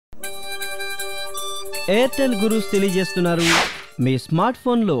Airtel gurus తెలియజేస్తున్నారు మీ smart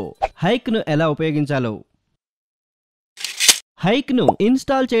ఫోన్లో హైక్ను ఎలా ఉపయోగించాలో. హైక్ను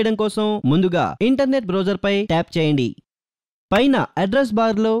ఇన్స్టాల్ చేయడం కోసం ముందుగా ఇంటర్నెట్ బ్రౌజర్పై ట్యాప్ చేయండి. పైన అడ్రస్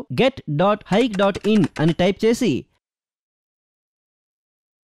బార్లో get.hike.in అని టైప్ చేసి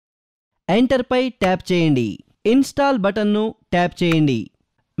ఎంటర్పై ట్యాప్ చేయండి. ఇన్స్టాల్ బటన్ను ట్యాప్ చేయండి.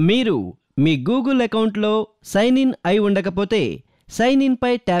 మీరు మీ గూగుల్ అకౌంట్లో సైన్ ఇన్ అయి ఉండకపోతే సైన్ ఇన్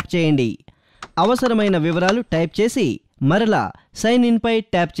పై ట్యాప్ చేయండి. అవసరమైన వివరాలు టైప్ చేసి మరలా సైన్ ఇన్ పై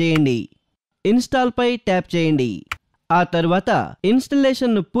ట్యాప్ చేయండి. ఇన్స్టాల్ పై ట్యాప్ చేయండి. ఆ తర్వాత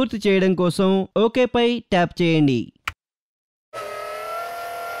ఇన్స్టలేషన్ను పూర్తి చేయడం కోసం ఓకే పై ట్యాప్ చేయండి.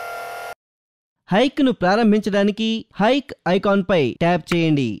 హైక్ను ప్రారంభించడానికి హైక్ ఐకాన్ పై ట్యాప్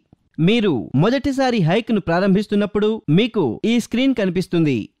చేయండి. మీరు మొదటిసారి హైక్ను ప్రారంభిస్తున్నప్పుడు మీకు ఈ స్క్రీన్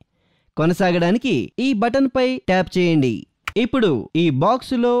కనిపిస్తుంది. కొనసాగడానికి ఈ బటన్ పై ట్యాప్ చేయండి. ఇప్పుడు ఈ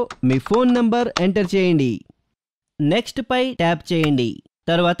బాక్సులో మీ ఫోన్ నంబర్ ఎంటర్ చేయండి. నెక్స్ట్ పై ట్యాప్ చేయండి.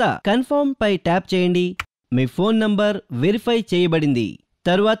 తర్వాత కన్ఫర్మ్ పై ట్యాప్ చేయండి. మీ ఫోన్ నంబర్ వెరిఫై చేయబడింది.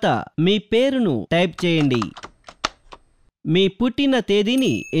 తరువాత మీ పేరును టైప్ చేయండి. మీ పుట్టిన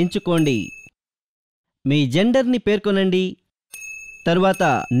తేదీని ఎంచుకోండి. మీ జెండర్ని పేర్కొనండి.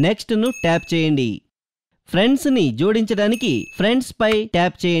 తరువాత నెక్స్ట్ను ట్యాప్ చేయండి. ఫ్రెండ్స్ని జోడించడానికి ఫ్రెండ్స్ పై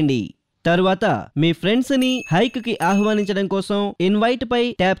ట్యాప్ చేయండి. తరువాత మీ ఫ్రెండ్స్ని హైక్కి ఆహ్వానించడం కోసం ఇన్వైట్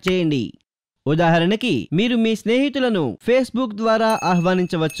పై ట్యాప్ చేయండి. ఉదాహరణకి మీరు మీ స్నేహితులను ఫేస్బుక్ ద్వారా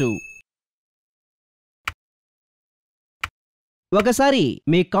ఆహ్వానించవచ్చు. ఒకసారి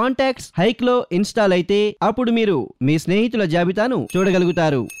మీ కాంటాక్ట్స్ హైక్లో ఇన్స్టాల్ అయితే అప్పుడు మీరు మీ స్నేహితుల జాబితాను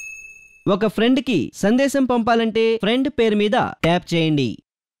చూడగలుగుతారు. ఒక ఫ్రెండ్కి సందేశం పంపాలంటే ఫ్రెండ్ పేరు మీద ట్యాప్ చేయండి.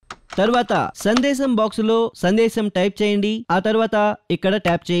 తరువాత సందేశం బాక్సులో సందేశం టైప్ చేయండి. ఆ తర్వాత ఇక్కడ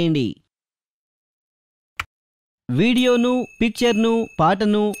ట్యాప్ చేయండి. వీడియోను, పిక్చర్ను,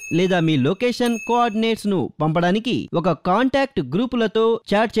 పాటను లేదా మీ లొకేషన్ కోఆర్డినేట్స్ను పంపడానికి ఒక కాంటాక్ట్ గ్రూపులతో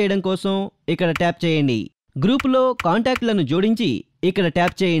చాట్ చేయడం కోసం ఇక్కడ ట్యాప్ చేయండి. గ్రూపులో కాంటాక్ట్లను జోడించి ఇక్కడ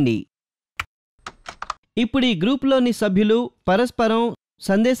ట్యాప్ చేయండి. ఇప్పుడు ఈ గ్రూపులోని సభ్యులు పరస్పరం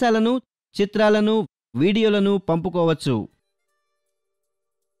సందేశాలను, చిత్రాలను, వీడియోలను పంపుకోవచ్చు.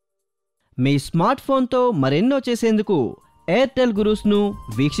 మీ స్మార్ట్ ఫోన్తో మరెన్నో చేసేందుకు ఎయిర్టెల్ గురూస్ను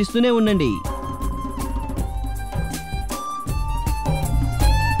వీక్షిస్తూనే ఉండండి.